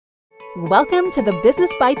Welcome to the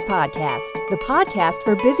Business Bites Podcast, the podcast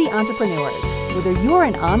for busy entrepreneurs. Whether you're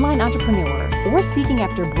an online entrepreneur or seeking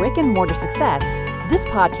after brick and mortar success, this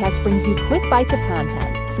podcast brings you quick bites of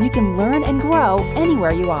content so you can learn and grow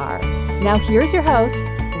anywhere you are. Now here's your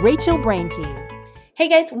host, Rachel Brainke. Hey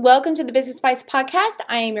guys, welcome to the Business Bites Podcast.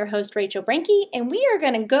 I am your host, Rachel Brainke, and we are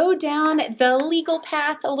going to go down the legal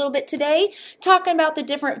path a little bit today, talking about the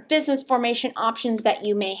different business formation options that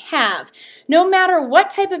you may have. No matter what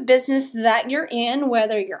type of business that you're in,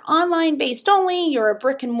 whether you're online based only, you're a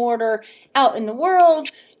brick and mortar out in the world,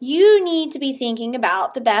 you need to be thinking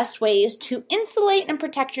about the best ways to insulate and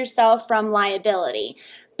protect yourself from liability.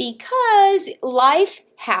 Because life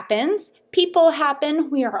happens, people happen,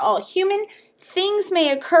 we are all human. Things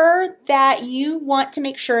may occur that you want to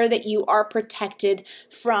make sure that you are protected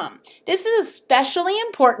from. This is especially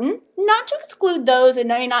important, not to exclude those that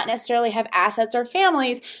may not necessarily have assets or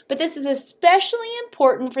families, but this is especially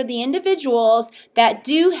important for the individuals that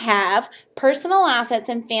do have personal assets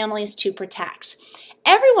and families to protect.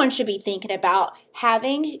 Everyone should be thinking about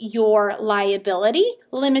having your liability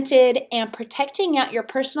limited and protecting out your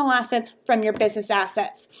personal assets from your business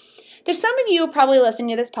assets. There's some of you probably listening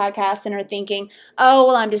to this podcast and are thinking, oh,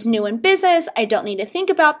 well, I'm just new in business. I don't need to think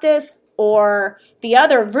about this. Or the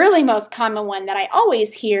other really most common one that I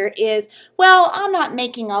always hear is, well, I'm not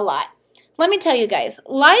making a lot. Let me tell you guys,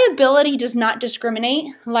 liability does not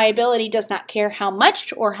discriminate. Liability does not care how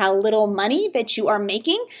much or how little money that you are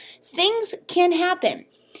making. Things can happen.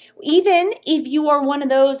 Even if you are one of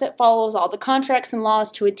those that follows all the contracts and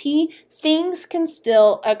laws to a T, things can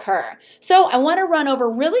still occur. So I want to run over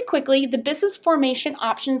really quickly the business formation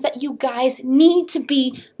options that you guys need to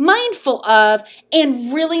be mindful of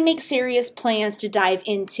and really make serious plans to dive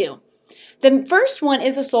into. The first one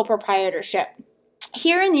is a sole proprietorship.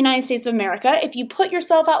 Here in the United States of America, if you put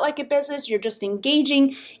yourself out like a business, you're just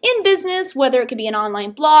engaging in business, whether it could be an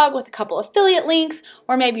online blog with a couple affiliate links,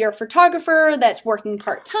 or maybe you're a photographer that's working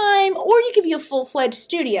part-time, or you could be a full-fledged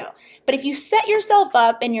studio. But if you set yourself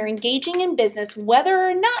up and you're engaging in business, whether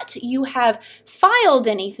or not you have filed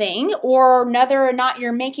anything or whether or not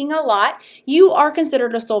you're making a lot, you are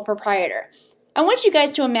considered a sole proprietor. I want you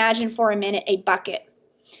guys to imagine for a minute a bucket.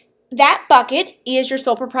 That bucket is your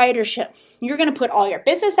sole proprietorship. You're going to put all your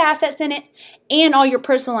business assets in it and all your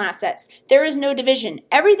personal assets. There is no division.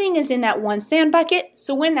 Everything is in that one sand bucket.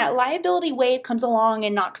 So when that liability wave comes along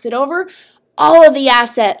and knocks it over, all of the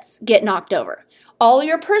assets get knocked over. All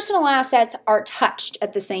your personal assets are touched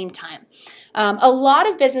at the same time. A lot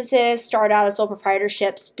of businesses start out as sole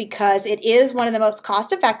proprietorships because it is one of the most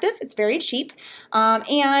cost effective. It's very cheap,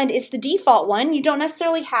 and it's the default one. You don't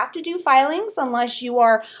necessarily have to do filings unless you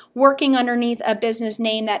are working underneath a business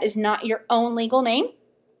name that is not your own legal name.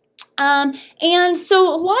 And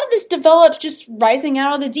so a lot of this develops just rising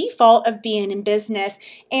out of the default of being in business.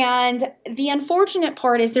 And the unfortunate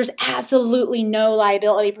part is there's absolutely no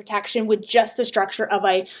liability protection with just the structure of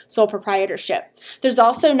a sole proprietorship. There's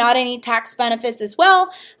also not any tax benefits as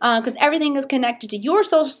well, because everything is connected to your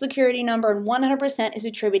social security number and 100% is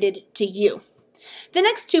attributed to you. The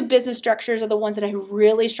next two business structures are the ones that I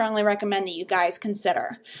really strongly recommend that you guys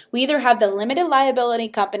consider. We either have the limited liability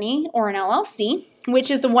company or an LLC, which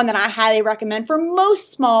is the one that I highly recommend for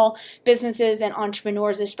most small businesses and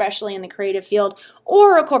entrepreneurs, especially in the creative field,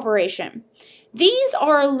 or a corporation. These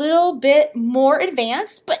are a little bit more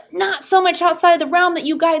advanced, but not so much outside the realm that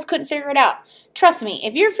you guys couldn't figure it out. Trust me,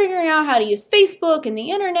 if you're figuring out how to use Facebook and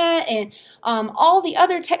the internet and all the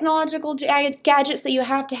other technological gadgets that you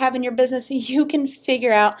have to have in your business, you can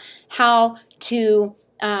figure out how to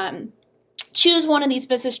choose one of these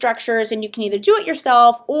business structures, and you can either do it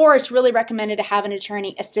yourself or it's really recommended to have an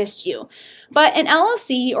attorney assist you. But an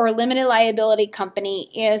LLC or a limited liability company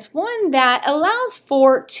is one that allows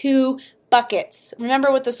for two buckets. Remember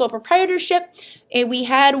with the sole proprietorship, we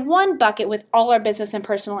had one bucket with all our business and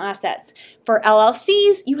personal assets. For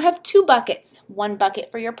LLCs, you have two buckets. One bucket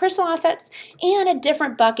for your personal assets and a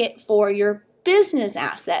different bucket for your business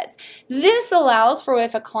assets. This allows for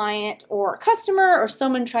if a client or a customer or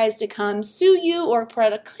someone tries to come sue you or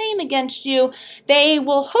put a claim against you, they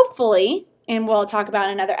will hopefully, and we'll talk about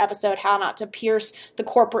in another episode how not to pierce the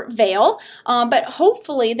corporate veil, but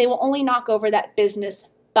hopefully they will only knock over that business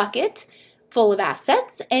bucket full of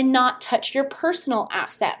assets and not touch your personal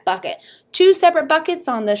asset bucket. Two separate buckets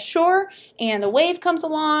on the shore, and the wave comes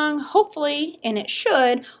along, hopefully, and it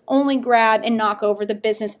should, only grab and knock over the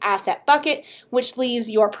business asset bucket, which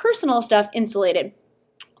leaves your personal stuff insulated.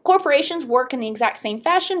 Corporations work in the exact same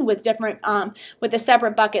fashion with different, with a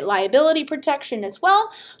separate bucket liability protection as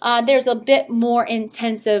well. There's a bit more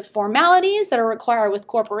intensive formalities that are required with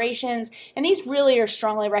corporations, and these really are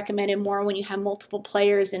strongly recommended more when you have multiple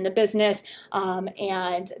players in the business.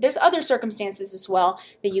 And there's other circumstances as well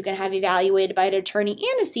that you can have evaluated by an attorney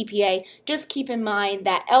and a CPA. Just keep in mind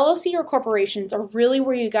that LLC or corporations are really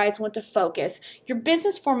where you guys want to focus your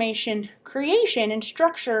business formation, creation, and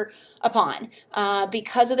structure upon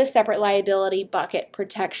because of the separate liability bucket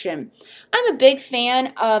protection. I'm a big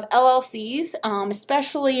fan of LLCs,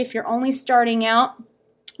 especially if you're only starting out.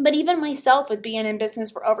 But even myself, with being in business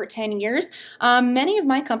for over 10 years, many of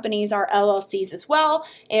my companies are LLCs as well.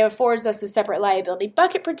 It affords us a separate liability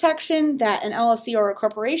bucket protection that an LLC or a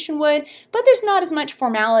corporation would, but there's not as much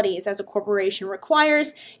formalities as a corporation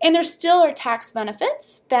requires, and there still are tax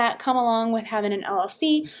benefits that come along with having an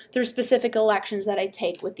LLC through specific elections that I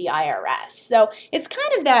take with the IRS. So it's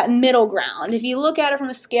kind of that middle ground. If you look at it from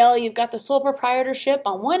a scale, you've got the sole proprietorship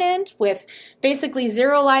on one end with basically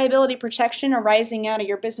zero liability protection arising out of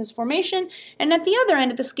your business formation, and at the other end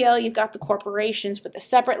of the scale you've got the corporations with the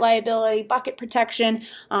separate liability bucket protection,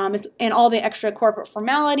 and all the extra corporate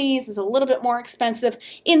formalities is a little bit more expensive.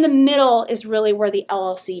 In the middle is really where the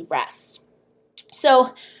LLC rests.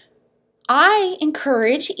 So I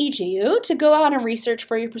encourage each of you to go out and research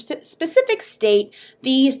for your specific state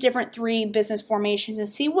these different 3 business formations and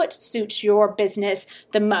see what suits your business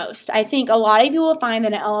the most. I think a lot of you will find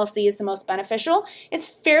that an LLC is the most beneficial. It's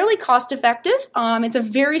fairly cost effective. It's a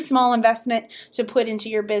very small investment to put into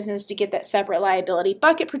your business to get that separate liability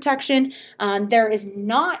bucket protection. There is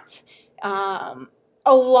not a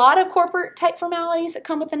lot of corporate type formalities that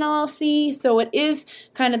come with an LLC, so it is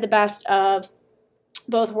kind of the best of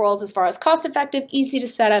both worlds as far as cost effective, easy to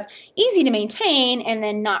set up, easy to maintain, and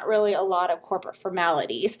then not really a lot of corporate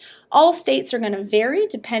formalities. All states are going to vary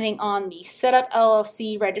depending on the setup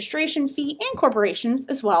LLC registration fee, and corporations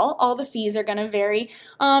as well. All the fees are going to vary,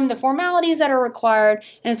 the formalities that are required,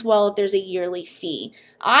 and as well if there's a yearly fee.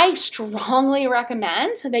 I strongly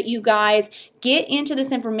recommend that you guys get into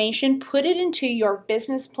this information, put it into your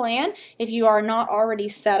business plan if you are not already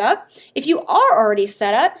set up. If you are already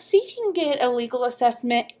set up, see if you can get a legal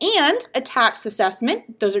assessment and a tax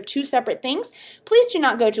assessment. Those are 2 separate things. Please do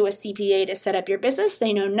not go to a CPA to set up your business.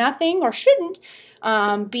 They know nothing or shouldn't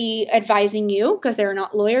be advising you because they're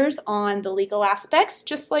not lawyers on the legal aspects,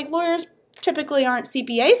 just like lawyers typically aren't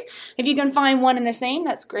CPAs. If you can find one and the same,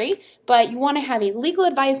 that's great. But you want to have a legal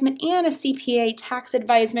advisement and a CPA tax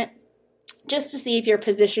advisement just to see if your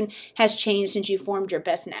position has changed since you formed your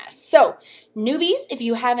business. So, newbies, if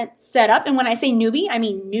you haven't set up, and when I say newbie, I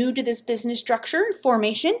mean new to this business structure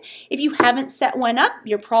formation. If you haven't set one up,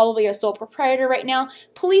 you're probably a sole proprietor right now.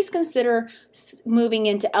 Please consider moving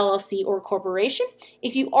into LLC or corporation.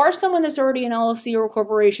 If you are someone that's already an LLC or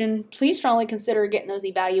corporation, please strongly consider getting those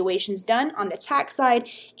evaluations done on the tax side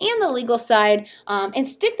and the legal side, and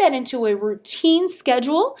stick that into a routine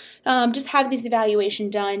schedule. Just have this evaluation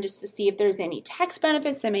done just to see if there's any tax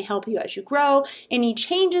benefits that may help you as you grow, any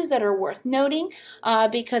changes that are worth noting,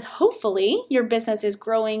 because hopefully your business is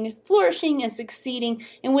growing, flourishing, and succeeding,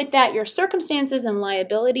 and with that your circumstances and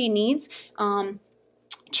liability needs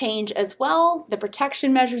change as well, the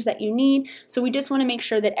protection measures that you need. So we just want to make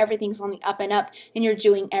sure that everything's on the up and up and you're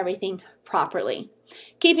doing everything properly.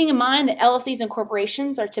 Keeping in mind that LLCs and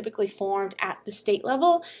corporations are typically formed at the state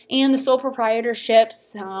level, and the sole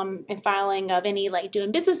proprietorships and filing of any like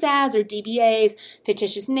doing business as or DBAs,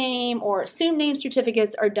 fictitious name, or assumed name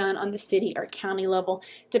certificates are done on the city or county level,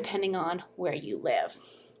 depending on where you live.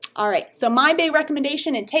 All right, so my big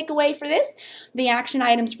recommendation and takeaway for this, the action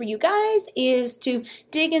items for you guys, is to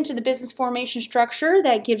dig into the business formation structure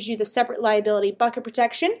that gives you the separate liability bucket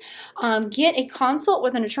protection. Get a consult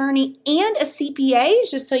with an attorney and a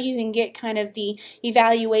CPA just so you can get kind of the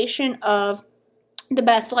evaluation of the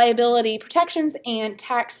best liability protections and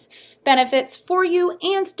tax benefits for you,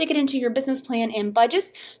 and stick it into your business plan and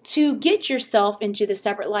budgets to get yourself into the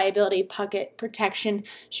separate liability bucket protection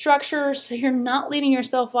structure so you're not leaving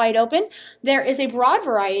yourself wide open. There is a broad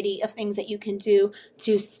variety of things that you can do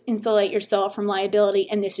to insulate yourself from liability,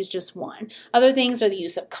 and this is just one. Other things are the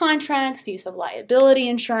use of contracts, the use of liability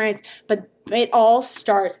insurance, but it all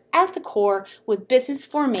starts at the core with business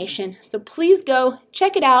formation. So please go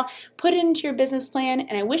check it out, put it into your business plan,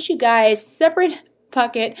 and I wish you guys separate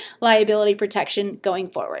bucket liability protection going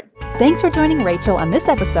forward. Thanks for joining Rachel on this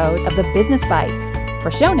episode of the Business Bites. For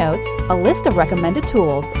show notes, a list of recommended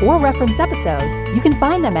tools, or referenced episodes, you can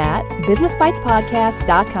find them at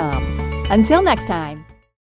businessbitespodcast.com. Until next time.